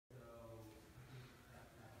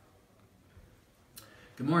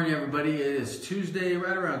Good morning, everybody. It is Tuesday,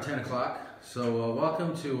 right around 10 o'clock. So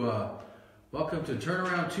welcome to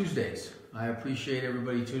Turnaround Tuesdays. I appreciate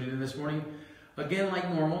everybody tuning in this morning. Again,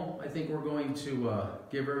 like normal, I think we're going to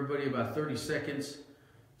give everybody about 30 seconds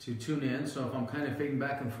to tune in. So if I'm kind of fading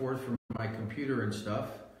back and forth from my computer and stuff,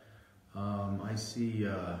 I see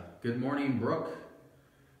good morning, Brooke,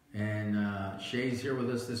 and Shay's here with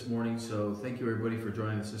us this morning. So thank you, everybody, for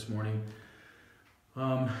joining us this morning.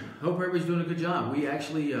 Hope everybody's doing a good job. We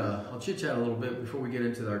actually, I'll chit chat a little bit before we get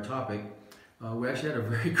into our topic. We actually had a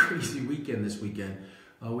very crazy weekend this weekend.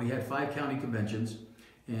 We had 5 county conventions,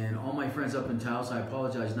 and all my friends up in Taos, I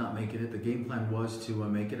apologize not making it. The game plan was to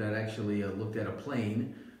make it. I'd actually looked at a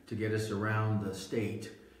plane to get us around the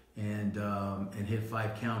state and hit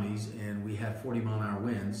 5 counties, and we had 40-mile-an-hour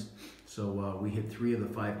winds. So we hit 3 of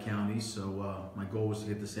the 5 counties. So my goal was to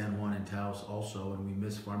get to San Juan and Taos also, and we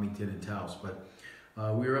missed Farmington and Taos. But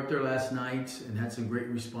we were up there last night and had some great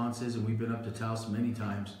responses, and we've been up to Taos many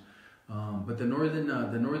times. But the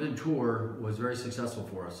northern tour was very successful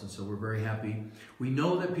for us, and so we're very happy. We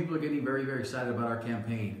know that people are getting very, very excited about our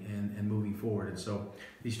campaign and moving forward. And so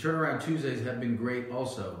these Turnaround Tuesdays have been great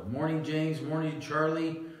also. Morning, James. Morning,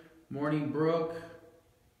 Charlie. Morning, Brooke.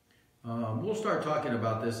 We'll start talking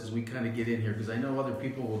about this as we kind of get in here, because I know other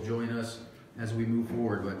people will join us as we move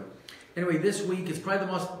forward. But anyway, this week is probably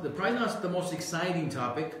not the most exciting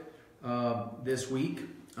topic this week.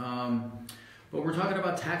 But we're talking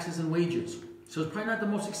about taxes and wages. So it's probably not the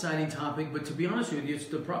most exciting topic, but to be honest with you, it's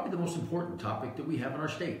probably the most important topic that we have in our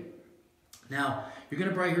state. Now, you're going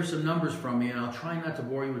to probably hear some numbers from me, and I'll try not to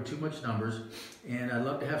bore you with too much numbers. And I'd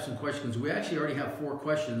love to have some questions. We actually already have 4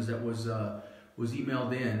 questions that was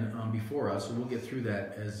emailed in before us, so we'll get through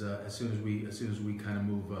that as soon as we kind of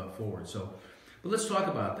move forward. But let's talk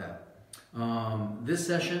about that. This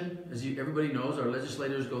session, as everybody knows, our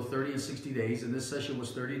legislators go 30 and 60 days, and this session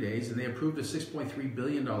was 30 days, and they approved a $6.3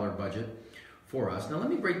 billion budget for us. Now, let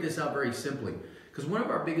me break this out very simply, because one of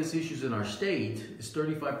our biggest issues in our state is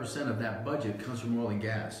 35% of that budget comes from oil and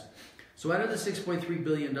gas. So out of the $6.3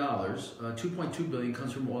 billion, $2.2 billion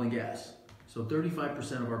comes from oil and gas. So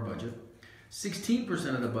 35% of our budget.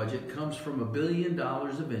 16% of the budget comes from $1 billion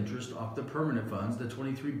of interest off the permanent funds, the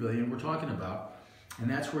 $23 billion we're talking about. And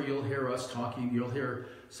that's where you'll hear us talking. You'll hear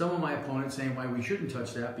some of my opponents saying why we shouldn't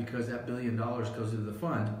touch that, because that $1 billion goes into the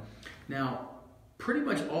fund. Now, pretty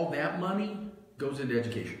much all that money goes into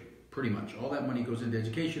education. Pretty much all that money goes into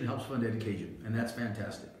education, helps fund education, and that's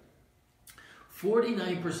fantastic.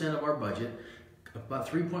 49% of our budget, about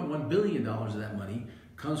 $3.1 billion of that money,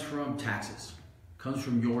 comes from taxes, comes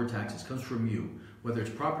from your taxes, comes from you. Whether it's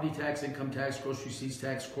property tax, income tax, grocery receipts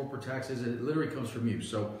tax, corporate taxes, it literally comes from you.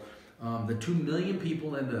 So the 2 million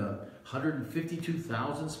people and the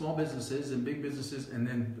 152,000 small businesses and big businesses, and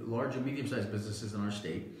then large and medium-sized businesses in our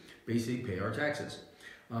state basically pay our taxes.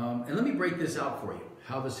 And let me break this out for you,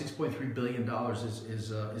 how the $6.3 billion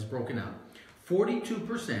is broken out.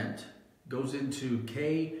 42% goes into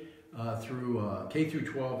K through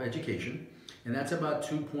 12 education, and that's about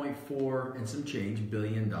 2.4 and some change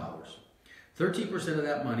billion dollars. 13% of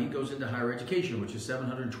that money goes into higher education, which is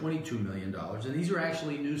 $722 million. And these are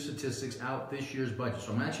actually new statistics out this year's budget.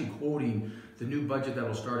 So I'm actually quoting the new budget that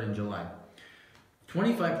will start in July.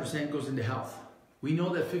 25% goes into health. We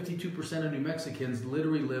know that 52% of New Mexicans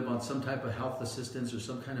literally live on some type of health assistance or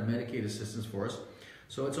some kind of Medicaid assistance for us.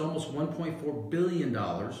 So it's almost $1.4 billion.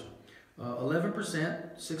 11%,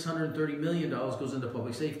 $630 million goes into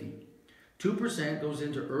public safety. 2% goes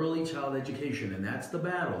into early child education, and that's the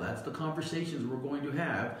battle. That's the conversations we're going to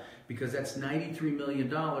have, because that's $93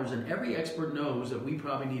 million, and every expert knows that we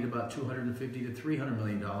probably need about $250 to $300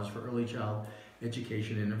 million for early child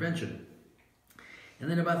education intervention. And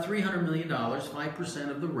then about $300 million, 5%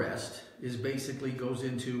 of the rest, is basically goes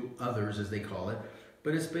into others, as they call it,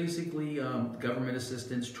 but it's basically government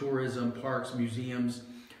assistance, tourism, parks, museums,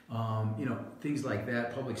 things like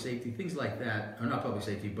that, public safety, things like that, or not public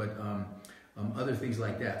safety, but other things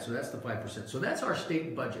like that. So that's the 5%. So that's our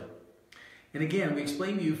state budget. And again, we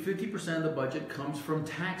explained to you 50% of the budget comes from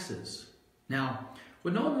taxes. Now,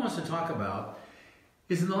 what no one wants to talk about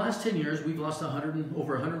is in the last 10 years, we've lost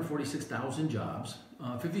over 146,000 jobs.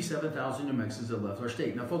 57,000 New Mexicans have left our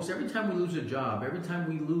state. Now, folks, every time we lose a job, every time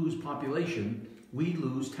we lose population, we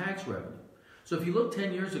lose tax revenue. So if you look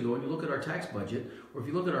 10 years ago and you look at our tax budget, or if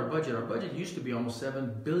you look at our budget used to be almost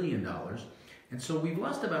 $7 billion. And so we've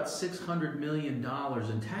lost about $600 million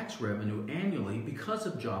in tax revenue annually because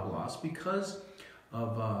of job loss, because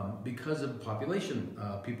of population,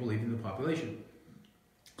 people leaving the population.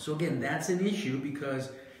 So again, that's an issue,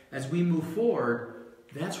 because as we move forward,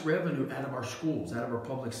 That's revenue out of our schools, out of our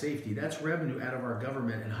public safety. That's revenue out of our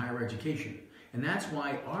government and higher education. And that's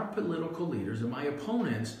why our political leaders and my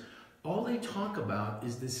opponents, all they talk about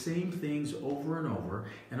is the same things over and over.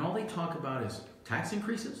 And all they talk about is tax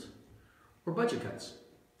increases or budget cuts.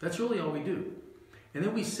 That's really all we do. And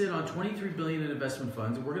then we sit on $23 billion in investment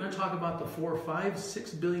funds, and we're going to talk about the $4, $5,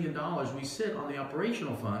 $6 billion we sit on the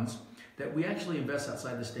operational funds that we actually invest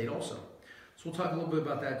outside the state also. So we'll talk a little bit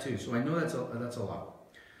about that too. So I know that's a lot.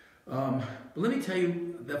 But let me tell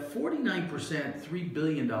you that 49%, $3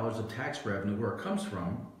 billion of tax revenue, where it comes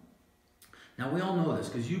from. Now we all know this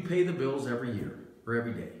because you pay the bills every year or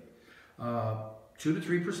every day. 2 to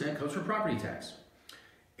 3% comes from property tax.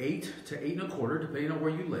 8 to 8.25%, depending on where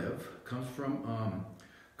you live, comes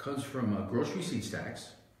from gross receipts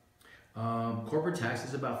tax. Corporate tax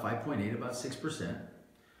is about 5.8, about 6%,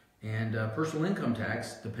 and personal income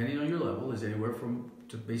tax, depending on your level, is anywhere from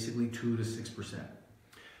basically 2 to 6%.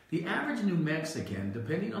 The average New Mexican,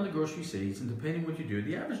 depending on the gross receipts and depending what you do,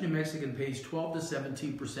 the average New Mexican pays 12 to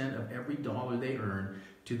 17% of every dollar they earn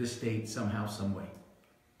to the state somehow, some way.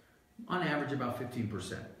 On average, about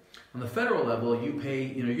 15%. On the federal level, you pay,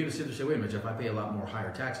 you're going to sit there and say, wait a minute, Jeff, I pay a lot more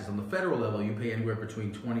higher taxes. On the federal level, you pay anywhere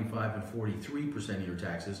between 25 and 43% of your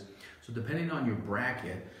taxes. So depending on your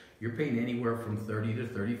bracket, you're paying anywhere from 30 to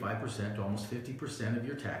 35% to almost 50% of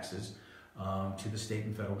your taxes to the state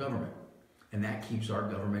and federal government. And that keeps our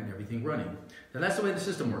government and everything running. Now that's the way the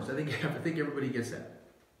system works. I think everybody gets that.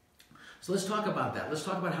 So let's talk about that. Let's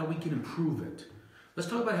talk about how we can improve it. Let's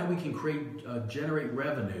talk about how we can generate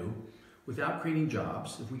revenue without creating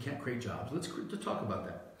jobs. If we can't create jobs, let's talk about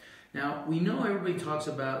that. Now, we know everybody talks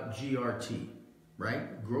about GRT,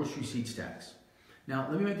 right? Gross receipts tax. Now,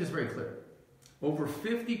 let me make this very clear. Over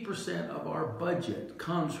 50% of our budget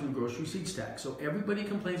comes from gross receipts tax. So everybody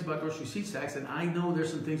complains about gross receipts tax, and I know there's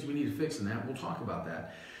some things we need to fix in that. We'll talk about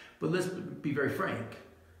that. But let's be very frank.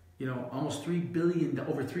 Almost over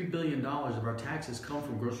 $3 billion of our taxes come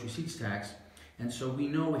from gross receipts tax, and so we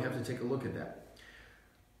know we have to take a look at that.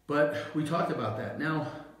 But we talked about that. Now,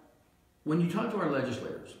 when you talk to our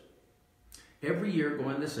legislators, every year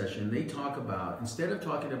going into session, they talk about, instead of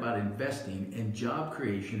talking about investing in job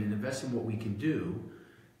creation and investing in what we can do,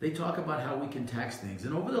 they talk about how we can tax things.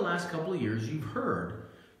 And over the last couple of years,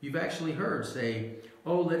 you've actually heard say,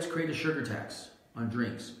 oh, let's create a sugar tax on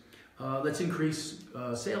drinks. Let's increase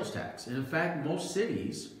sales tax. And in fact, most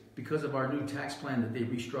cities, because of our new tax plan that they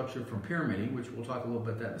restructured from pyramiding, which we'll talk a little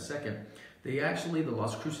bit about that in a second, the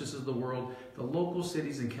Las Cruces of the world, the local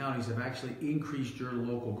cities and counties have actually increased your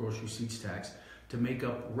local gross receipts tax to make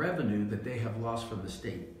up revenue that they have lost from the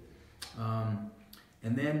state.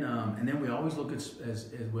 And then we always look at, as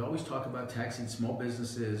we always talk about taxing small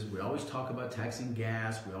businesses, we always talk about taxing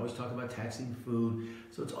gas, we always talk about taxing food.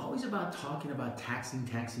 So it's always about talking about taxing.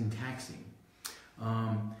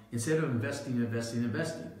 Instead of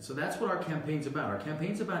investing. So that's what our campaign's about. Our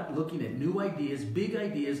campaign's about looking at new ideas, big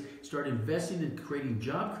ideas, start investing in creating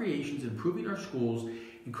job creations, improving our schools,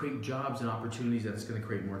 and create jobs and opportunities that's going to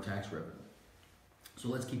create more tax revenue. So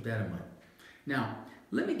let's keep that in mind. Now,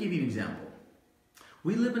 let me give you an example.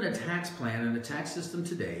 We live in a tax plan and a tax system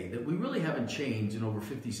today that we really haven't changed in over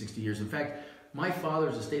 50, 60 years. In fact, my father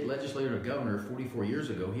is a state legislator and governor 44 years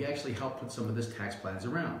ago. He actually helped put some of this tax plans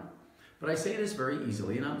around. But I say this very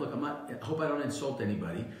easily, and I hope I don't insult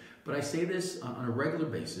anybody, but I say this on a regular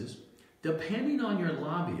basis. Depending on your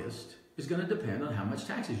lobbyist is going to depend on how much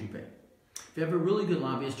taxes you pay. If you have a really good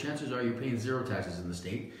lobbyist, chances are you're paying zero taxes in the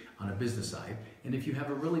state on a business side. And if you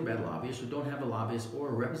have a really bad lobbyist or don't have a lobbyist or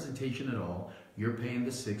a representation at all, you're paying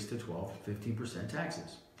the 6 to 12, 15%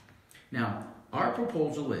 taxes. Now, our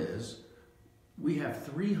proposal is we have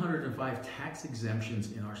 305 tax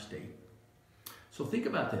exemptions in our state. So think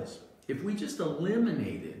about this. If we just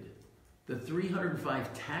eliminated the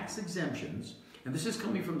 305 tax exemptions, and this is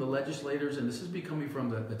coming from the legislators, and this is coming from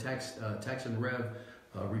the tax and rev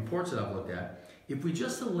reports that I've looked at. If we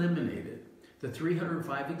just eliminated the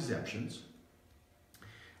 305 exemptions,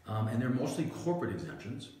 and they're mostly corporate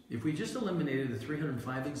exemptions, if we just eliminated the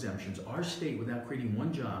 305 exemptions, our state, without creating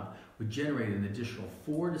one job, would generate an additional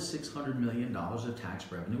 $400 to $600 million of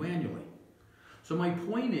tax revenue annually. So my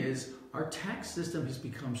point is, our tax system has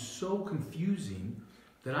become so confusing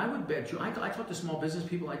that I would bet you, I talk to small business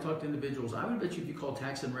people, I talk to individuals, I would bet you if you call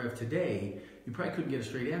tax and rev today, you probably couldn't get a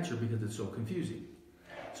straight answer because it's so confusing.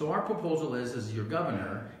 So our proposal is, as your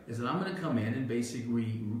governor, is that I'm going to come in and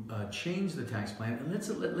basically change the tax plan, and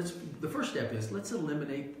the first step is, let's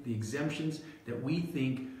eliminate the exemptions that we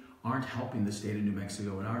think aren't helping the state of New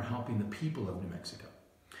Mexico and aren't helping the people of New Mexico.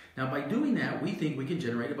 Now, by doing that, we think we can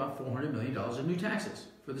generate about $400 million in new taxes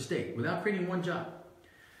for the state without creating one job.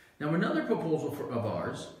 Now, another proposal of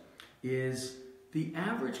ours is the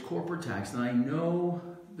average corporate tax. And I know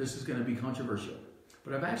this is going to be controversial,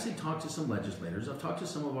 but I've actually talked to some legislators. I've talked to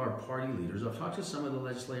some of our party leaders. I've talked to some of the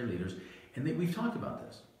legislative leaders, and we've talked about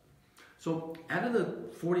this. So out of the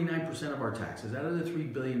 49% of our taxes, out of the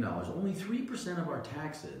 $3 billion, only 3% of our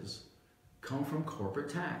taxes come from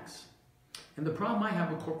corporate tax. And the problem I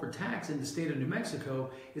have with corporate tax in the state of New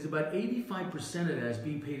Mexico is about 85% of that is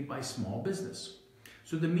being paid by small business.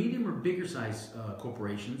 So the medium or bigger size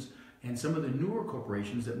corporations and some of the newer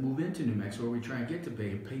corporations that move into New Mexico, where we try and get to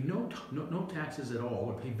pay no taxes at all,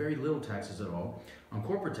 or pay very little taxes at all on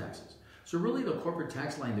corporate taxes. So really the corporate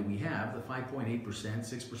tax line that we have, the 5.8%,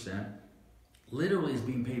 6%, literally is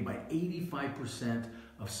being paid by 85%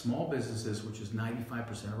 of small businesses, which is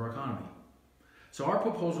 95% of our economy. So our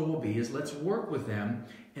proposal will be let's work with them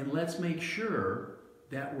and let's make sure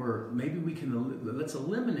that let's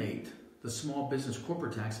eliminate the small business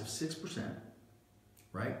corporate tax of 6%,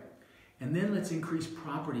 right? And then let's increase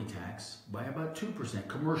property tax by about 2%,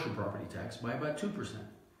 commercial property tax by about 2%.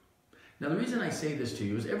 Now the reason I say this to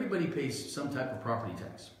you is everybody pays some type of property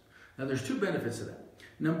tax. Now there's two benefits to that.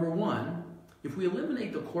 Number one, if we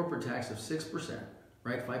eliminate the corporate tax of 6%,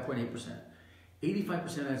 right, 5.8%,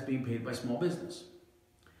 85% of that's being paid by small business.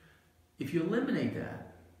 If you eliminate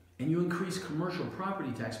that and you increase commercial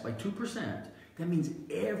property tax by 2%, that means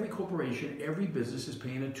every corporation, every business is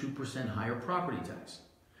paying a 2% higher property tax.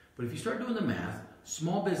 But if you start doing the math,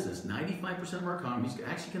 small business, 95% of our economy is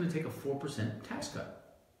actually going to take a 4% tax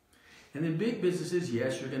cut. And then big businesses,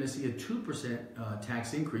 yes, you're going to see a 2%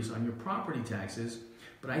 tax increase on your property taxes,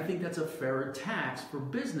 but I think that's a fairer tax for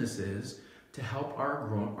businesses to help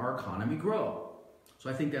our economy grow. So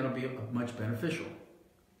I think that'll be much beneficial.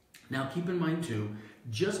 Now keep in mind too,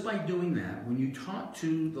 just by doing that, when you talk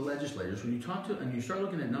to the legislators, and you start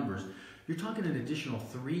looking at numbers, you're talking an additional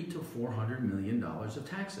 $300 to $400 million of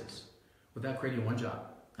taxes without creating one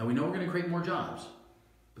job. Now we know we're going to create more jobs,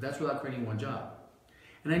 but that's without creating one job.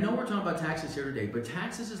 And I know we're talking about taxes here today, but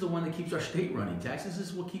taxes is the one that keeps our state running. Taxes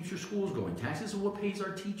is what keeps your schools going. Taxes is what pays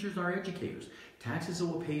our teachers, our educators. Taxes is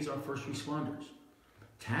what pays our first responders.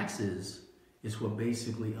 Taxes is what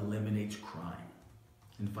basically eliminates crime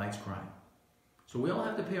and fights crime. So we all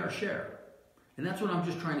have to pay our share. And that's what I'm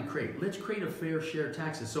just trying to create. Let's create a fair share of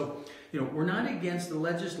taxes. So, we're not against the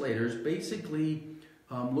legislators basically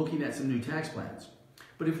looking at some new tax plans.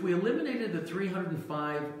 But if we eliminated the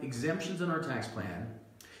 305 exemptions in our tax plan,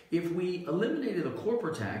 if we eliminated the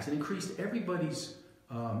corporate tax and increased everybody's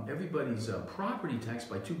property tax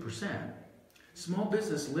by 2%, small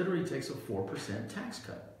business literally takes a 4% tax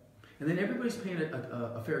cut. And then everybody's paying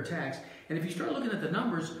a fair tax. And if you start looking at the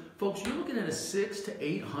numbers, folks, you're looking at a $600 to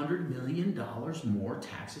 $800 million more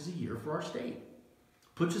taxes a year for our state.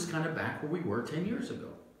 Puts us kind of back where we were 10 years ago.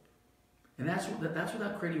 And that's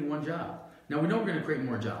without creating one job. Now, we know we're going to create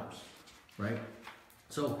more jobs, right?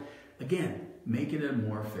 So, again, making it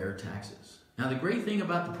more fair taxes. Now, the great thing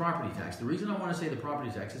about the property tax, the reason I want to say the property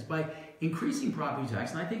tax is by increasing property tax,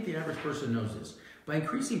 and I think the average person knows this, by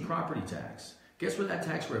increasing property tax, guess where that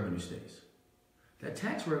tax revenue stays? That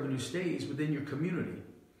tax revenue stays within your community.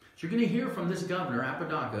 So you're going to hear from this governor,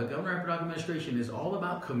 Apodaca. Governor Apodaca administration is all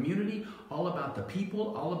about community, all about the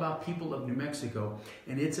people, all about people of New Mexico.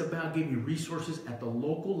 And it's about giving resources at the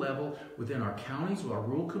local level within our counties, our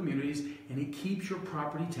rural communities, and it keeps your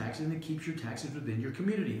property taxes and it keeps your taxes within your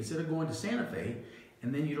community instead of going to Santa Fe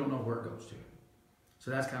and then you don't know where it goes to.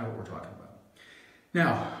 So that's kind of what we're talking about.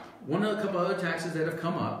 Now, a couple other taxes that have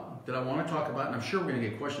come up that I want to talk about, and I'm sure we're going to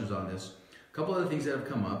get questions on this. A couple other things that have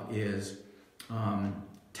come up is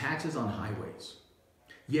taxes on highways.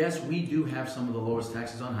 Yes, we do have some of the lowest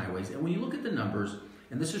taxes on highways, and when you look at the numbers,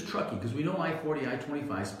 and this is trucking, because we know I-40,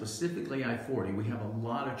 I-25, specifically I-40, we have a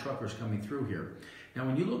lot of truckers coming through here. Now,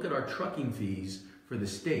 when you look at our trucking fees for the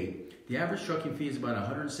state, the average trucking fee is about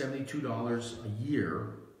 $172 a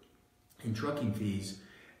year in trucking fees.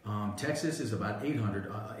 Texas is about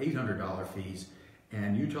 $800 fees,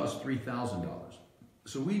 and Utah's $3,000.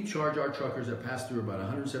 So we charge our truckers that pass through about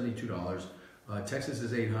 $172. Texas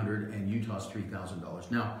is $800 and Utah's $3,000.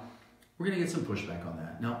 Now, we're going to get some pushback on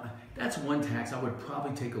that. Now, that's one tax I would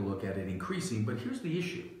probably take a look at it increasing, but here's the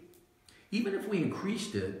issue. Even if we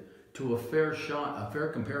increased it to a fair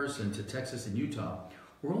comparison to Texas and Utah,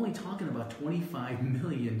 we're only talking about $25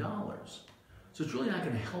 million. So it's really not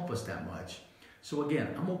going to help us that much. So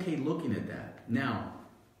again, I'm okay looking at that. Now,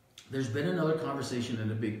 there's been another conversation and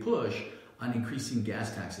a big push on increasing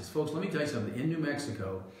gas taxes. Folks, let me tell you something. In New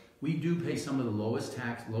Mexico, we do pay some of the lowest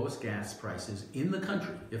gas prices in the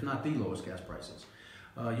country, if not the lowest gas prices.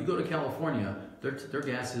 You go to California, their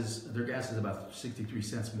gas is about 63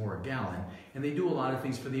 cents more a gallon, and they do a lot of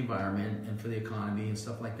things for the environment and for the economy and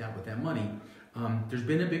stuff like that with that money. There's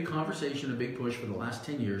been a big conversation, a big push for the last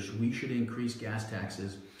 10 years. We should increase gas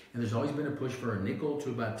taxes, and there's always been a push for a nickel to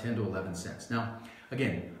about 10 to 11 cents. Now,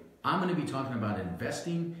 again, I'm going to be talking about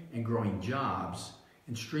investing and growing jobs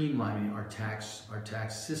and streamlining our tax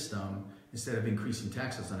system instead of increasing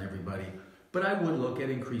taxes on everybody. But I would look at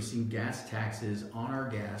increasing gas taxes on our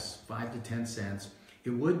gas 5 to 10 cents. It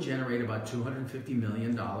would generate about $250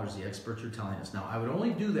 million, the experts are telling us. Now, I would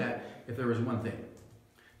only do that if there was one thing.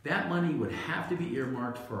 That money would have to be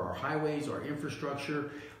earmarked for our highways, our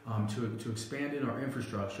infrastructure, to expand in our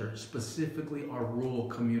infrastructure, specifically our rural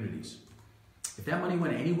communities. If that money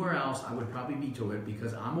went anywhere else, I would probably veto it,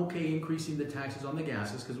 because I'm okay increasing the taxes on the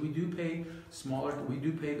gases, because we do pay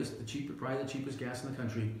probably the cheapest gas in the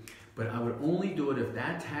country, but I would only do it if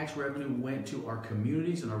that tax revenue went to our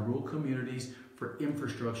communities and our rural communities for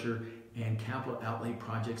infrastructure and capital outlay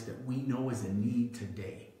projects that we know is a need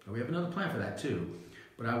today. Now, we have another plan for that too,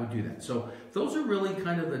 but I would do that. So those are really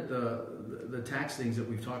kind of the tax things that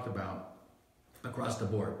we've talked about across the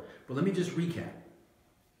board. But let me just recap.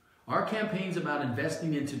 Our campaign's about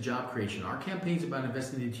investing into job creation. Our campaign's about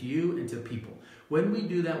investing into you, into people. When we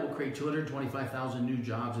do that, we'll create 225,000 new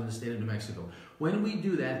jobs in the state of New Mexico. When we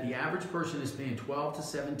do that, the average person is paying 12 to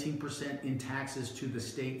 17% in taxes to the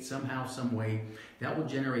state somehow, some way. That will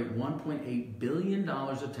generate $1.8 billion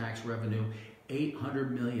of tax revenue,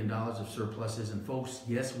 $800 million of surpluses. And folks,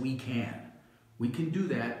 yes, we can. We can do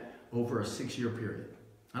that over a 6-year period.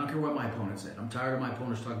 I don't care what my opponents say. I'm tired of my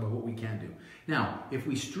opponents talking about what we can do. Now, if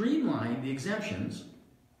we streamline the exemptions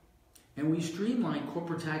and we streamline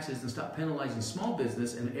corporate taxes and stop penalizing small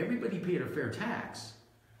business and everybody paid a fair tax,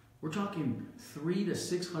 we're talking $300 to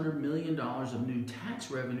 $600 million of new tax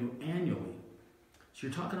revenue annually. So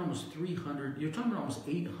you're talking almost 300, you're talking almost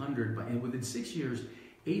 800, and within 6 years,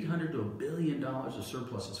 800 to $1 billion of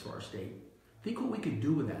surpluses for our state. Think what we could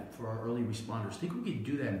do with that for our early responders. Think what we could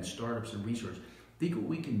do that in startups and research. Think what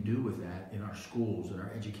we can do with that in our schools and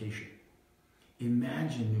our education.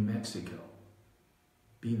 Imagine New Mexico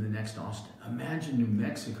being the next Austin. Imagine New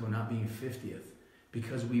Mexico not being 50th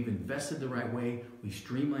because we've invested the right way, we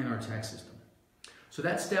streamline our tax system. So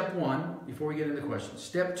that's step one before we get into questions.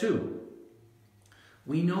 Step two,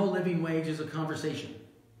 we know living wage is a conversation.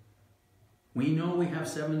 We know we have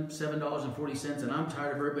 $7.40, and I'm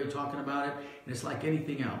tired of everybody talking about it, and it's like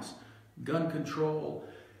anything else. Gun control,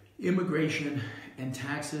 immigration, and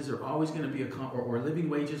taxes are always going to be or living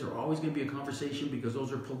wages are always going to be a conversation, because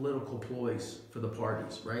those are political ploys for the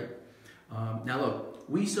parties, right? Now look,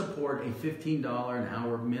 we support a $15 an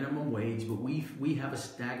hour minimum wage, but we have a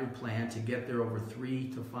staggered plan to get there over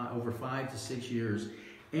 5 to 6 years,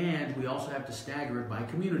 and we also have to stagger it by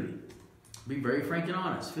community. Be very frank and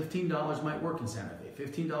honest. $15 might work in Santa Fe.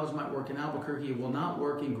 $15 might work in Albuquerque. It will not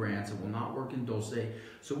work in Grants. It will not work in Dulce.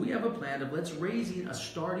 So we have a plan of let's raising a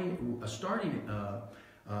starting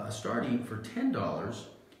for $10,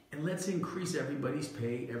 and let's increase everybody's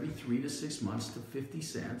pay every 3 to 6 months to 50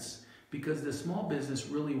 cents, because the small business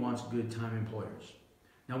really wants good time employers.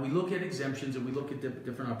 Now we look at exemptions and we look at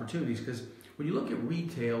different opportunities, because when you look at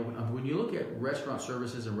retail, when you look at restaurant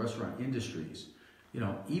services and restaurant industries, you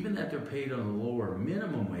know, even that they're paid on a lower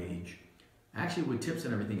minimum wage, actually with tips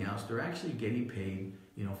and everything else, they're actually getting paid,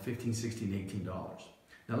 you know, $15, $16, $18.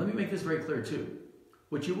 Now let me make this very clear too.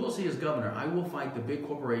 What you will see as governor, I will fight the big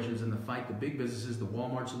corporations and fight the big businesses, the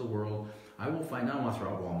Walmarts of the world. I will fight, not want to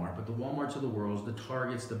throw out Walmart, but the Walmarts of the world, the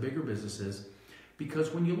Targets, the bigger businesses.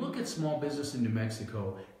 Because when you look at small business in New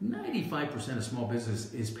Mexico, 95% of small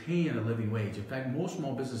business is paying a living wage. In fact, most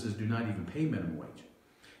small businesses do not even pay minimum wage.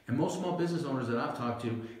 And most small business owners that I've talked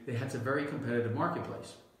to, they had a very competitive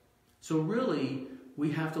marketplace. So really,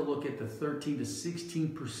 we have to look at the 13 to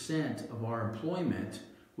 16% of our employment,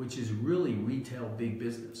 which is really retail big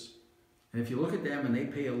business. And if you look at them and they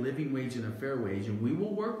pay a living wage and a fair wage, and we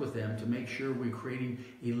will work with them to make sure we're creating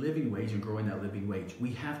a living wage and growing that living wage.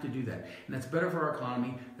 We have to do that. And that's better for our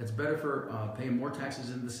economy, that's better for paying more taxes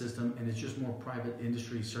into the system, and it's just more private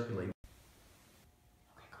industry circulating.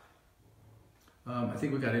 I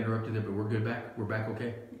think we got interrupted there, but we're good back? We're back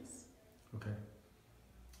okay? Yes. Okay.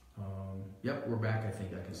 Yep, we're back, I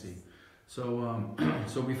think I can see. So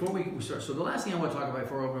so before we start, so the last thing I want to talk about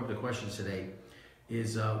before I open up the questions today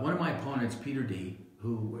is one of my opponents, Peter D.,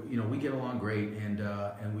 who, you know, we get along great, and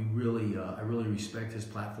we really, I really respect his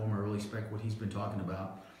platform. I really respect what he's been talking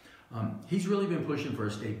about. He's really been pushing for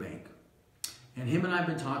a state bank. And him and I have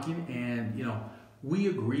been talking, and, you know, we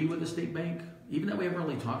agree with the state bank. even though we haven't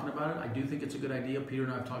really talking about it, I do think it's a good idea. Peter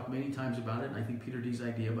and I have talked many times about it, and I think Peter D's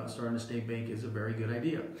idea about starting a state bank is a very good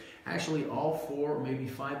idea. Actually, all 4 or maybe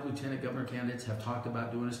 5 lieutenant governor candidates have talked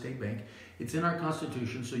about doing a state bank. It's in our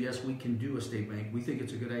Constitution, so yes, we can do a state bank. We think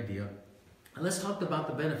it's a good idea. And let's talk about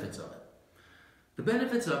the benefits of it. The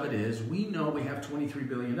benefits of it is we know we have $23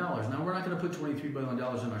 billion. Now, we're not going to put $23 billion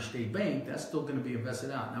in our state bank. That's still going to be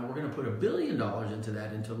invested out. Now, we're going to put $1 billion into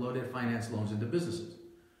that, into low-debt finance loans into businesses.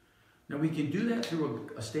 Now, we can do that through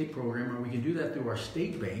a state program, or we can do that through our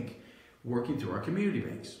state bank, working through our community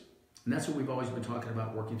banks. And that's what we've always been talking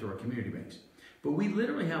about, working through our community banks. But we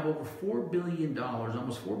literally have over $4 billion,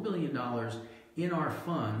 almost $4 billion in our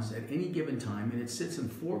funds at any given time, and it sits in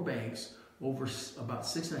 4 banks over about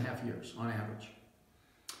 6.5 years on average.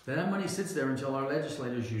 That money sits there until our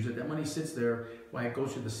legislators use it. That money sits there while it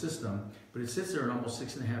goes through the system, but it sits there in almost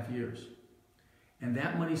 6.5 years. And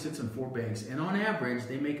that money sits in 4 banks. And on average,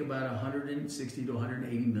 they make about $160 to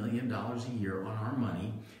 $180 million a year on our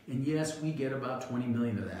money. And yes, we get about 20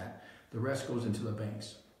 million of that. The rest goes into the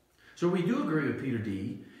banks. So we do agree with Peter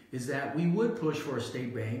D. is that we would push for a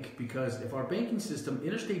state bank, because if our banking system,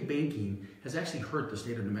 interstate banking, has actually hurt the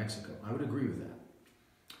state of New Mexico. I would agree with that.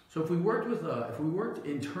 So if we worked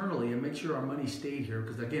internally and make sure our money stayed here,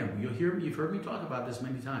 because again, you've heard me talk about this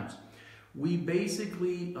many times. We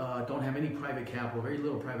basically don't have any private capital, very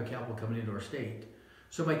little private capital coming into our state.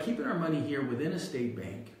 So by keeping our money here within a state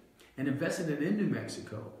bank and investing it in New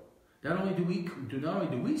Mexico, not only do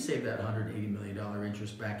we save that $180 million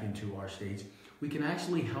interest back into our states, we can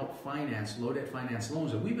actually help finance low-debt finance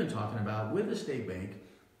loans that we've been talking about with the state bank.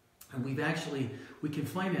 And we can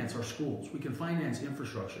finance our schools. We can finance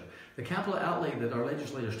infrastructure. The capital outlay that our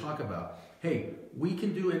legislators talk about, hey, we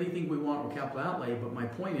can do anything we want with capital outlay, but my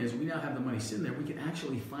point is we now have the money sitting there. We can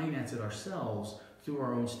actually finance it ourselves through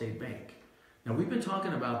our own state bank. Now, we've been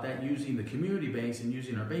talking about that using the community banks and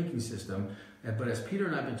using our banking system, but as Peter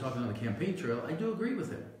and I have been talking on the campaign trail, I do agree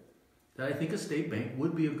with him that I think a state bank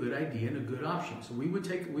would be a good idea and a good option. So we would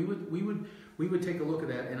take a look at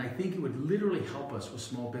that, and I think it would literally help us with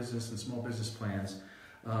small business and small business plans.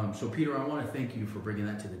 So Peter, I want to thank you for bringing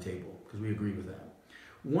that to the table, because we agree with that.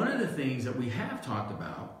 One of the things that we have talked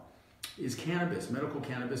about is cannabis, medical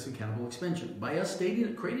cannabis and cannabis expansion. By us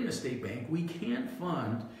creating a state bank, we can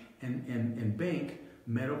fund and bank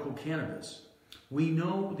medical cannabis. We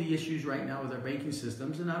know the issues right now with our banking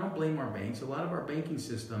systems, and I don't blame our banks. A lot of our banking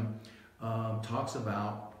system talks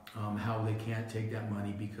about how they can't take that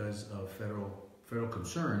money because of federal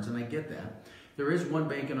concerns, and I get that. There is one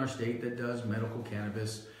bank in our state that does medical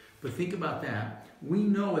cannabis, but think about that. We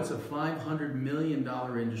know it's a $500 million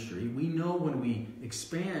industry. We know when we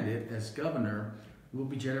expand it as governor, we'll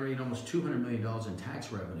be generating almost $200 million in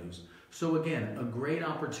tax revenues. So again, a great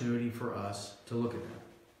opportunity for us to look at that.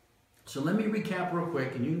 So let me recap real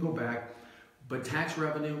quick, and you can go back. But tax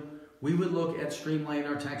revenue, we would look at streamlining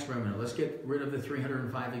our tax revenue. Let's get rid of the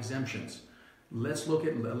 305 exemptions. Let's look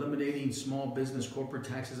at eliminating small business corporate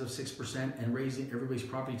taxes of 6% and raising everybody's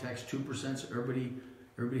property tax 2% so everybody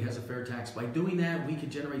has a fair tax. By doing that, we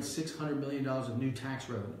could generate $600 million of new tax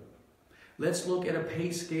revenue. Let's look at a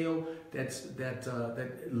pay scale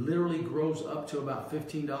that literally grows up to about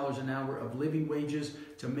 $15 an hour of living wages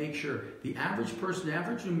to make sure the average person, the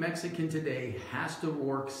average New Mexican today, has to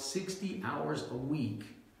work 60 hours a week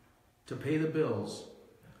to pay the bills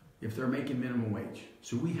if they're making minimum wage.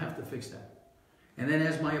 So we have to fix that. And then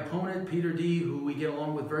as my opponent, Peter D., who we get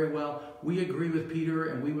along with very well, we agree with Peter,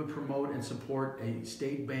 and we would promote and support a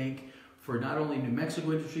state bank for not only New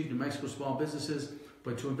Mexico industries, New Mexico small businesses,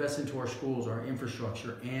 but to invest into our schools, our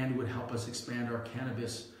infrastructure, and would help us expand our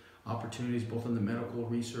cannabis opportunities, both in the medical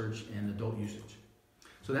research and adult usage.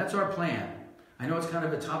 So that's our plan. I know it's kind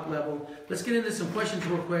of a top level. Let's get into some questions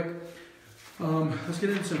real quick.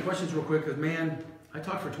 Because man, I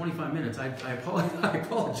talked for 25 minutes. I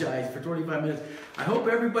apologize for 25 minutes. I hope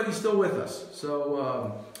everybody's still with us.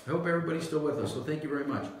 So So thank you very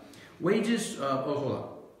much. Wages, hold on.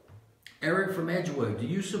 Eric from Edgewood, do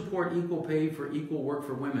you support equal pay for equal work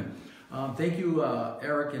for women? Thank you,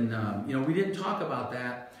 Eric. And we didn't talk about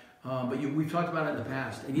that, but we've talked about it in the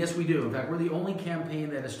past. And yes, we do. In fact, we're the only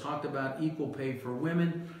campaign that has talked about equal pay for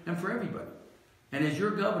women and for everybody. And as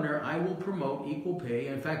your governor, I will promote equal pay.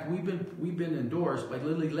 In fact, we've been endorsed by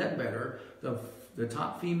Lily Ledbetter, the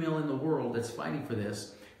top female in the world that's fighting for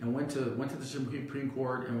this, and went to the Supreme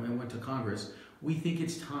Court and went to Congress. We think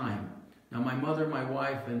it's time. Now, my mother, my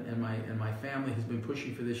wife, and my family has been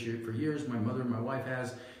pushing for this for years. My mother and my wife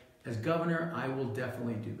has. As governor, I will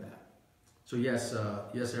definitely do that. So yes,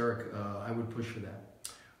 Eric, I would push for that.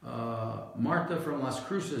 Martha from Las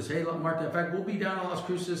Cruces. Hey, Martha. In fact, we'll be down in Las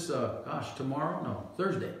Cruces, tomorrow? No,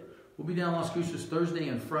 Thursday. We'll be down in Las Cruces Thursday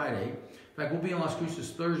and Friday. In fact, we'll be in Las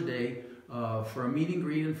Cruces Thursday for a meet and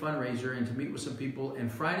greet and fundraiser and to meet with some people.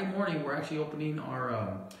 And Friday morning, we're actually opening our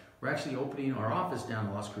office down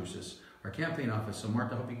in Las Cruces, our campaign office. So,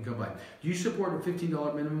 Martha, I hope you can come by. Do you support a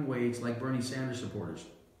 $15 minimum wage like Bernie Sanders supporters?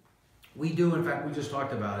 We do. In fact, we just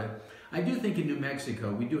talked about it. I do think in New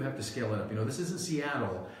Mexico, we do have to scale it up. You know, this isn't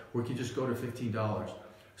Seattle where you can just go to $15.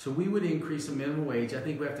 So we would increase the minimum wage. I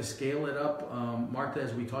think we have to scale it up, Martha,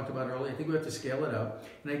 as we talked about earlier. I think we have to scale it up.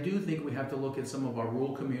 And I do think we have to look at some of our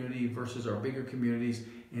rural community versus our bigger communities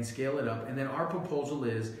and scale it up. And then our proposal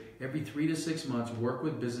is every 3 to 6 months, work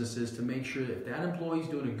with businesses to make sure that if that employee is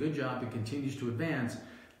doing a good job and continues to advance,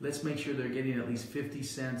 let's make sure they're getting at least 50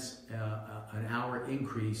 cents an hour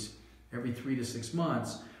increase every 3 to 6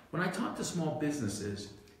 months. When I talk to small businesses,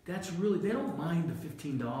 that's really, they don't mind the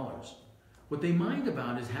 $15. What they mind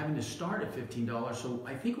about is having to start at $15. So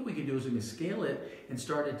I think what we can do is we can scale it and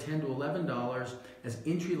start at $10 to $11 as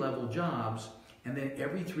entry-level jobs, and then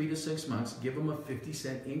every 3 to 6 months, give them a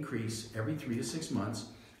 50-cent increase every 3 to 6 months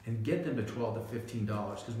and get them to $12 to $15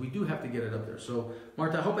 because we do have to get it up there. So,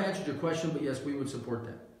 Martha, I hope I answered your question, but yes, we would support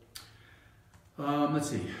that. Let's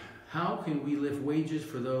see. How can we lift wages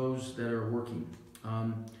for those that are working?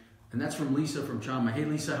 And that's from Lisa from Chama. Hey,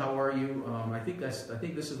 Lisa, how are you? I think this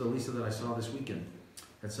is the Lisa that I saw this weekend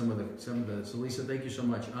at some of the. So, Lisa, thank you so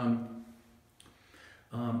much.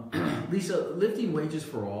 Lisa, lifting wages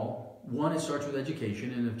for all. One, it starts with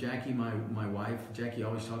education, and if Jackie, my wife, Jackie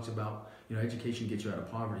always talks about, you know, education gets you out of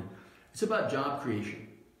poverty. It's about job creation.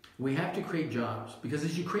 We have to create jobs because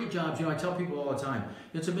as you create jobs, you know, I tell people all the time,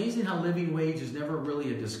 it's amazing how living wage is never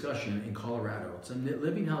really a discussion in Colorado. It's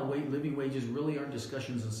living wages really aren't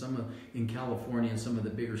discussions in California and some of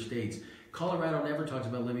the bigger states. Colorado never talks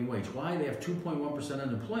about living wage. Why? They have 2.1%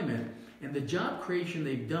 unemployment, and the job creation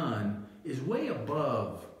they've done is way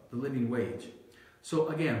above the living wage. So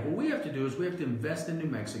again, what we have to do is we have to invest in New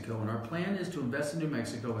Mexico, and our plan is to invest in New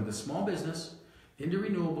Mexico into small business, into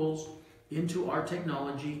renewables, into our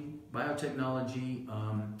technology, biotechnology,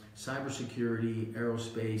 cybersecurity,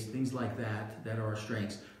 aerospace, things like that, that are our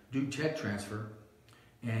strengths. Do tech transfer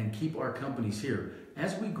and keep our companies here.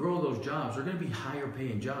 As we grow those jobs, they're going to be higher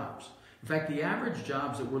paying jobs. In fact, the average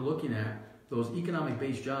jobs that we're looking at, those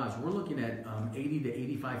economic-based jobs, we're looking at $80,000 to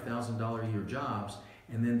 $85,000 a year jobs,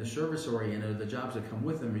 and then the service-oriented, the jobs that come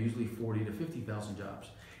with them are usually $40,000 to $50,000 jobs.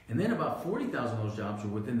 And then about 40,000 of those jobs are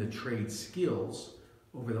within the trade skills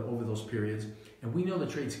over those periods, and we know the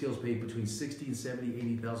trade skills pay between $60,000 and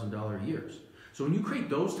 $70,000, $80,000 a year. So when you create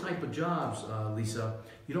those type of jobs, Lisa,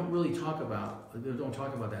 you don't really talk about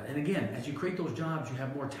that. And again, as you create those jobs, you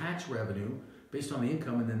have more tax revenue based on the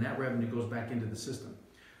income, and then that revenue goes back into the system.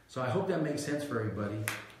 So I hope that makes sense for everybody.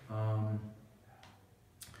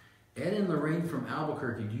 Ed and Lorraine from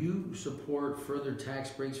Albuquerque, do you support further tax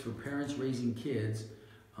breaks for parents raising kids?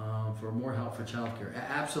 For more help for childcare?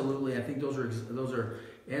 Absolutely. I think those are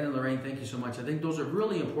Ed and Lorraine, thank you so much. I think those are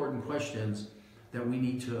really important questions that we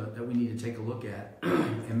need to take a look at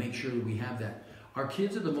and make sure that we have that. Our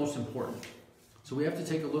kids are the most important, so we have to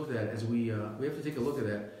take a look at that as we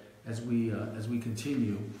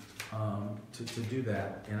continue to do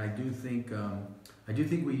that. And I do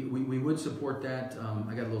think we would support that.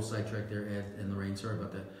 I got a little sidetracked there, Ed and Lorraine. Sorry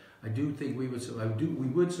about that. I do think we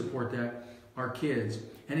would support that. Our kids,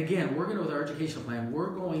 and again, with our educational plan, we're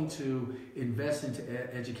going to invest into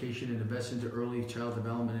education and invest into early child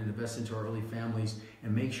development and invest into our early families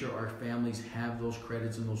and make sure our families have those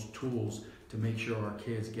credits and those tools to make sure our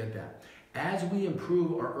kids get that. As we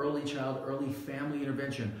improve our early family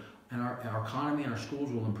intervention, and our economy and our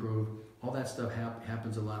schools will improve, all that stuff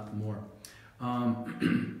happens a lot more.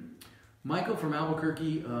 Michael from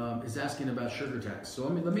Albuquerque is asking about sugar tax. So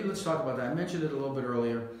let's talk about that. I mentioned it a little bit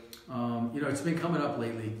earlier. It's been coming up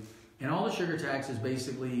lately, and all the sugar tax is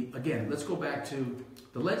basically, again, let's go back to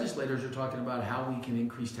the legislators are talking about how we can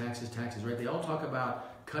increase taxes, right? They all talk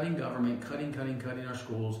about cutting government, cutting our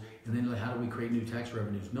schools, and then how do we create new tax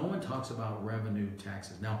revenues? No one talks about revenue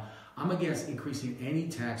taxes. Now, I'm against increasing any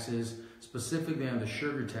taxes, specifically on the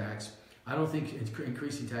sugar tax. I don't think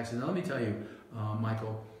increasing taxes. Now, let me tell you,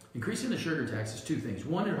 Michael, increasing the sugar tax is two things.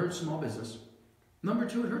 One, it hurts small business. Number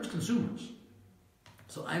two, it hurts consumers.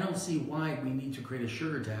 So I don't see why we need to create a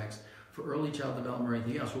sugar tax for early child development or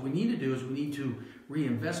anything else. What we need to do is we need to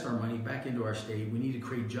reinvest our money back into our state. We need to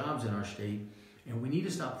create jobs in our state. And we need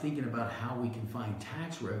to stop thinking about how we can find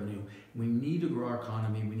tax revenue. We need to grow our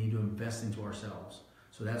economy. We need to invest into ourselves.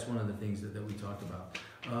 So that's one of the things that we talked about.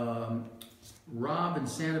 Rob in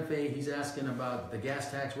Santa Fe, he's asking about the gas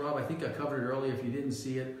tax. Rob, I think I covered it earlier if you didn't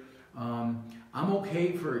see it. I'm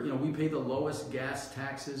okay for, we pay the lowest gas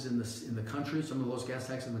taxes in the country, some of the lowest gas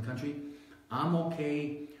taxes in the country. I'm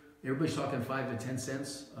okay. Everybody's talking 5 to 10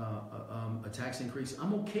 cents a tax increase.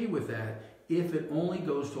 I'm okay with that if it only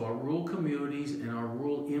goes to our rural communities and our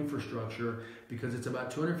rural infrastructure, because it's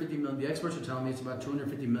about $250 million. The experts are telling me it's about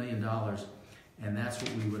 $250 million, and that's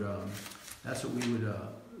what we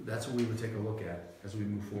would take a look at as we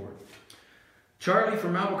move forward. Charlie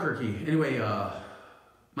from Albuquerque. Anyway,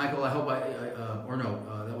 Michael, I hope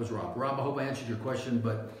that was Rob. Rob, I hope I answered your question,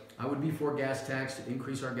 but I would be for gas tax, to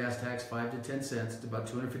increase our gas tax 5 to 10 cents. It's about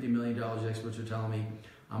 $250 million, experts are telling me.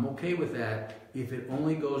 I'm okay with that if it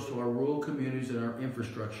only goes to our rural communities and our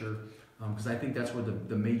infrastructure, because I think that's where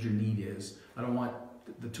the major need is. I don't want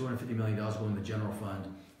the $250 million going in the general fund,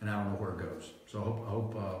 and I don't know where it goes. So I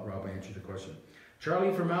hope Rob, I answered your question.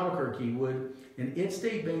 Charlie from Albuquerque, would an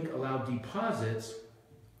in-state bank allow deposits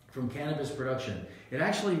from cannabis production? It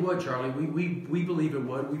actually would, Charlie. We believe it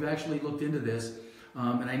would. We've actually looked into this.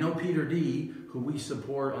 And I know Peter D., who we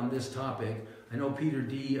support on this topic, I know Peter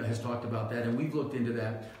D. has talked about that, and we've looked into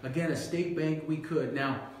that. Again, a state bank, we could.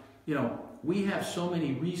 Now, we have so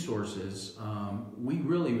many resources.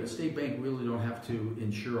 A state bank really don't have to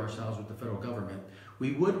insure ourselves with the federal government.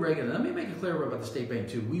 We would regulate, let me make it clear about the state bank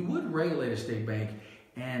too. We would regulate a state bank,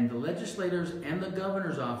 and the legislators and the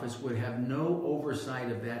governor's office would have no oversight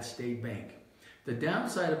of that state bank. The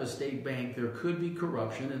downside of a state bank, there could be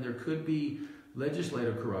corruption and there could be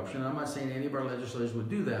legislative corruption. I'm not saying any of our legislators would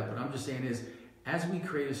do that, but I'm just saying is, as we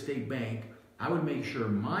create a state bank, I would make sure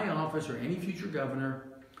my office or any future governor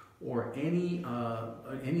or any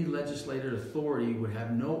legislative authority would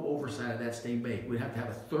have no oversight of that state bank. We'd have to have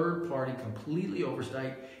a third party completely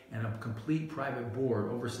oversight and a complete private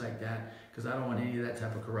board oversight that, because I don't want any of that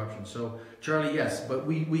type of corruption. So, Charlie, yes, but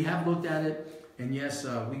we have looked at it, and yes,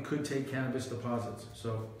 we could take cannabis deposits.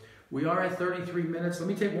 So, we are at 33 minutes. Let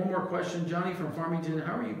me take one more question. Johnny from Farmington,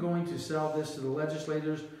 how are you going to sell this to the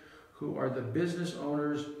legislators who are the business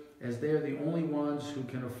owners, as they are the only ones who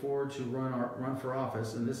can afford to run for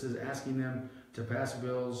office, and this is asking them to pass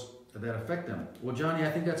bills that affect them? Well, Johnny,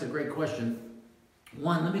 I think that's a great question.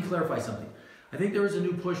 One, let me clarify something. I think there is a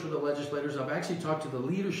new push with the legislators. I've actually talked to the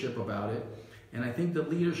leadership about it, and I think the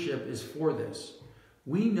leadership is for this.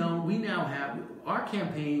 We now have, our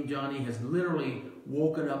campaign, Johnny, has literally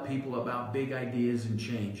woken up people about big ideas and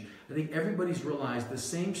change. I think everybody's realized the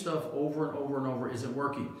same stuff over and over and over isn't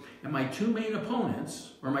working. And my two main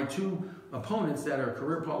opponents, or my two opponents that are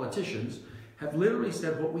career politicians, have literally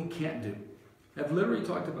said what we can't do. Have literally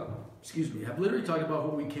talked about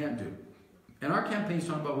what we can't do. And our campaign's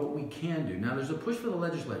talking about what we can do. Now, there's a push for the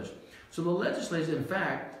legislators. So the legislators, in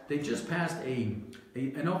fact, they just passed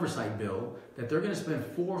an oversight bill that they're going to spend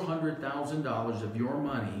 $400,000 of your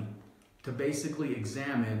money to basically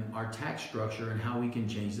examine our tax structure and how we can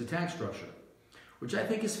change the tax structure, which I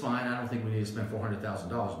think is fine. I don't think we need to spend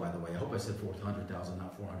 $400,000, by the way. I hope I said $400,000,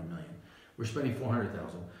 not $400 million. We're spending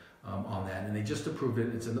 $400,000 on that, and they just approved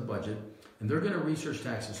it. It's in the budget, and they're going to research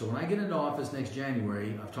taxes. So when I get into office next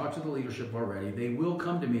January, I've talked to the leadership already. They will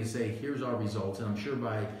come to me and say, here's our results, and I'm sure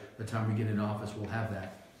by the time we get in office, we'll have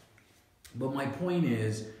that. But my point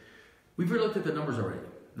is, we've looked at the numbers already.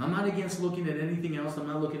 And I'm not against looking at anything else. I'm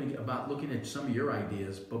not looking at some of your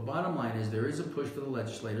ideas. But bottom line is, there is a push for the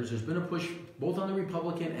legislators. There's been a push both on the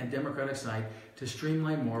Republican and Democratic side to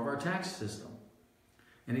streamline more of our tax system.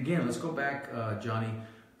 And again, let's go back, Johnny.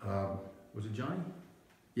 Was it Johnny?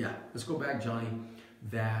 Yeah, let's go back, Johnny.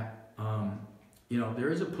 That, there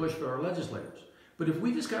is a push for our legislators. But if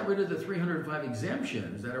we just got rid of the 305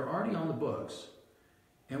 exemptions that are already on the books,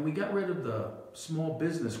 and we got rid of the small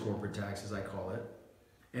business corporate tax, as I call it,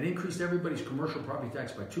 and increased everybody's commercial property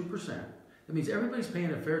tax by 2%. That means everybody's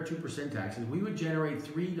paying a fair 2% taxes. We would generate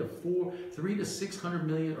 $4 to $600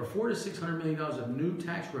 million of new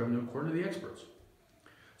tax revenue, according to the experts.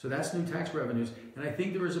 So that's new tax revenues, and I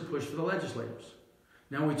think there is a push for the legislators.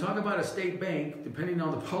 Now, when we talk about a state bank, depending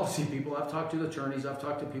on the policy people, I've talked to attorneys, I've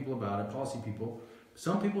talked to people about it, policy people.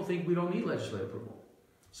 Some people think we don't need legislative approval.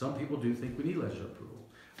 Some people do think we need legislative approval.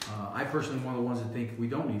 I personally am one of the ones that think we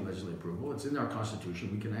don't need legislative approval. It's in our Constitution.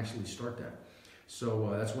 We can actually start that. So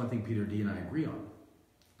that's one thing Peter D. and I agree on.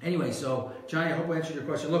 Anyway, so Johnny, I hope I answered your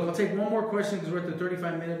question. Look, I'll take one more question because we're at the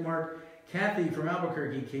 35-minute mark. Kathy from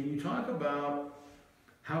Albuquerque, can you talk about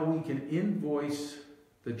how we can invoice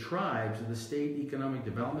the tribes of the state economic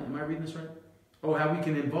development? Am I reading this right? Oh, how we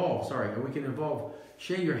can involve. Sorry, how we can involve.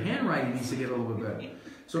 Shay, your handwriting needs to get a little bit better.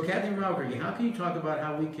 So Kathy from Albuquerque, how can you talk about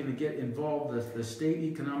how we can get involved with the state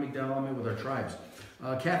economic development with our tribes?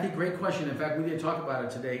 Kathy, great question. In fact, we didn't talk about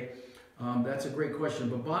it today. That's a great question.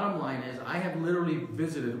 But bottom line is, I have literally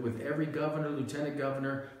visited with every governor, lieutenant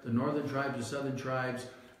governor, the northern tribes, the southern tribes,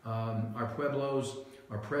 our pueblos,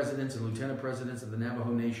 our presidents and lieutenant presidents of the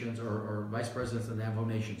Navajo nations, or vice presidents of the Navajo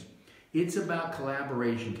nations. It's about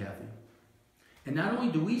collaboration, Kathy. And not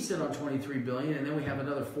only do we sit on $23 billion, and then we have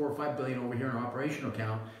another $4 or $5 billion over here in our operational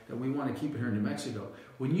account that we want to keep here in New Mexico.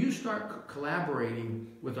 When you start collaborating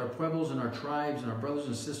with our pueblos and our tribes and our brothers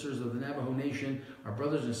and sisters of the Navajo Nation, our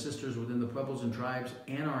brothers and sisters within the pueblos and tribes,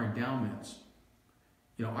 and our endowments,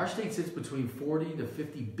 you know, our state sits between $40 to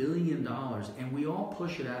 $50 billion, and we all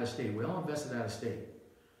push it out of state. We all invest it out of state.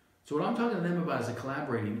 So what I'm talking to them about is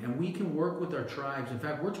collaborating, and we can work with our tribes. In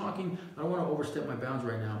fact, we're talking, I don't want to overstep my bounds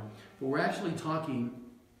right now, but we're actually talking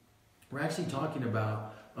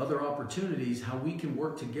about other opportunities, how we can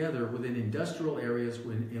work together within industrial areas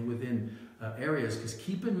and within areas, because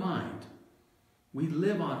keep in mind, we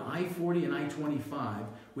live on I-40 and I-25.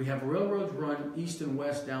 We have railroads run east and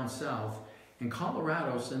west down south, and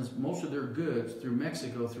Colorado sends most of their goods through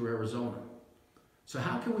Mexico, through Arizona. So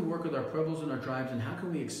how can we work with our pueblos and our tribes, and how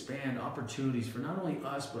can we expand opportunities for not only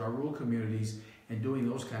us, but our rural communities and doing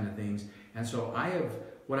those kind of things? And so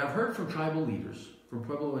what I've heard from tribal leaders, from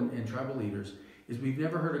pueblo and tribal leaders, is we've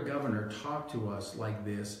never heard a governor talk to us like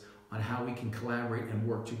this on how we can collaborate and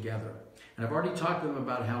work together. And I've already talked to them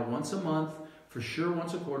about how once a month, for sure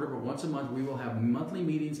once a quarter, but once a month, we will have monthly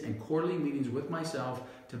meetings and quarterly meetings with myself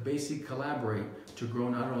to basically collaborate to grow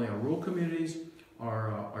not only our rural communities,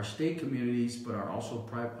 our state communities, but are also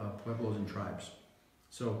pueblos and tribes.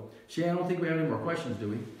 So, Shay, I don't think we have any more questions, do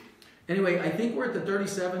we? Anyway, I think we're at the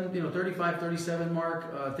 35, 37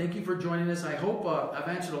 mark. Thank you for joining us. I hope I've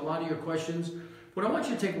answered a lot of your questions. What I want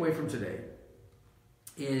you to take away from today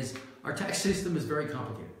is our tax system is very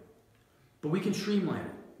complicated, but we can streamline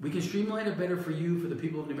it. We can streamline it better for you, for the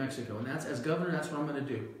people of New Mexico, and that's, as governor, that's what I'm going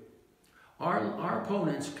to do. Our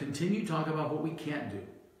opponents continue to talk about what we can't do.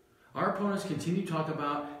 Our opponents continue to talk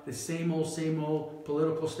about the same old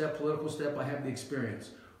political step. I have the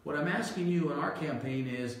experience. What I'm asking you in our campaign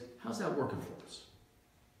is, how's that working for us?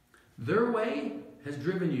 Their way has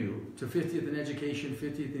driven you to 50th in education,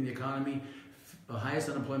 50th in the economy, the highest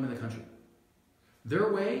unemployment in the country.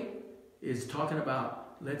 Their way is talking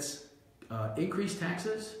about, let's increase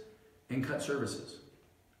taxes and cut services.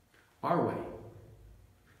 Our way,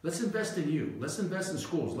 let's invest in you. Let's invest in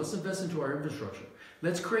schools. Let's invest into our infrastructure.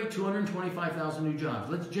 Let's create 225,000 new jobs.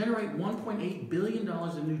 Let's generate $1.8 billion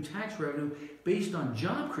in new tax revenue based on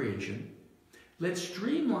job creation. Let's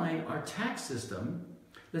streamline our tax system.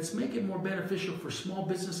 Let's make it more beneficial for small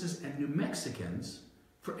businesses and New Mexicans,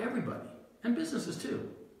 for everybody, and businesses too.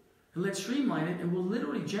 And let's streamline it, and we'll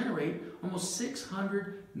literally generate almost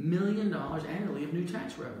 $600 million annually of new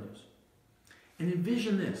tax revenues. And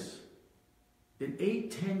envision this. In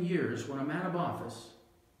 8-10 years, when I'm out of office,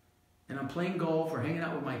 and I'm playing golf or hanging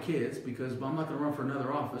out with my kids, because I'm not going to run for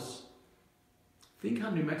another office, think how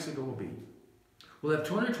New Mexico will be. We'll have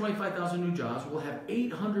 225,000 new jobs. We'll have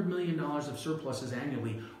 $800 million of surpluses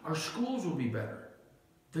annually. Our schools will be better.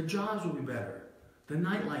 The jobs will be better. The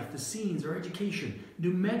nightlife, the scenes, our education.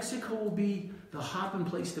 New Mexico will be the hopping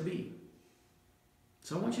place to be.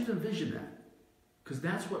 So I want you to envision that, because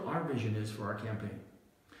that's what our vision is for our campaign.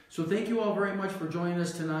 So thank you all very much for joining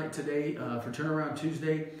us today for Turnaround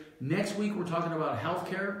Tuesday. Next week, we're talking about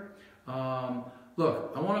healthcare.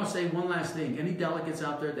 Look, I want to say one last thing. Any delegates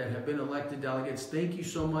out there that have been elected delegates, thank you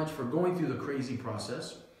so much for going through the crazy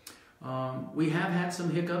process. We have had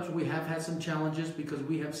some hiccups. We have had some challenges because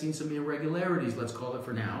we have seen some irregularities, let's call it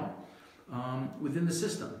for now, within the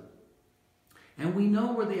system. And we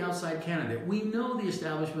know we're the outside candidate. We know the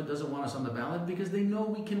establishment doesn't want us on the ballot because they know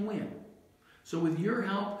we can win. So with your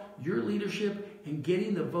help, your leadership, and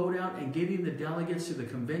getting the vote out and getting the delegates to the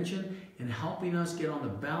convention and helping us get on the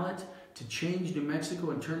ballot to change New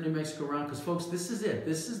Mexico and turn New Mexico around, because folks, this is it.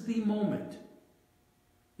 This is the moment.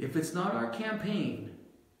 If it's not our campaign,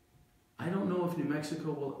 I don't know if New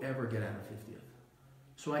Mexico will ever get out of 50th.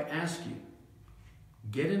 So I ask you,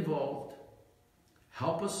 get involved,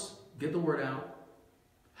 help us get the word out,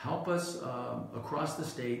 help us across the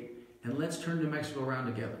state, and let's turn New Mexico around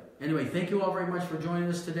together. Anyway, thank you all very much for joining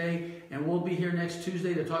us today, and we'll be here next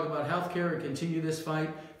Tuesday to talk about healthcare and continue this fight.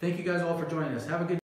 Thank you guys all for joining us. Have a good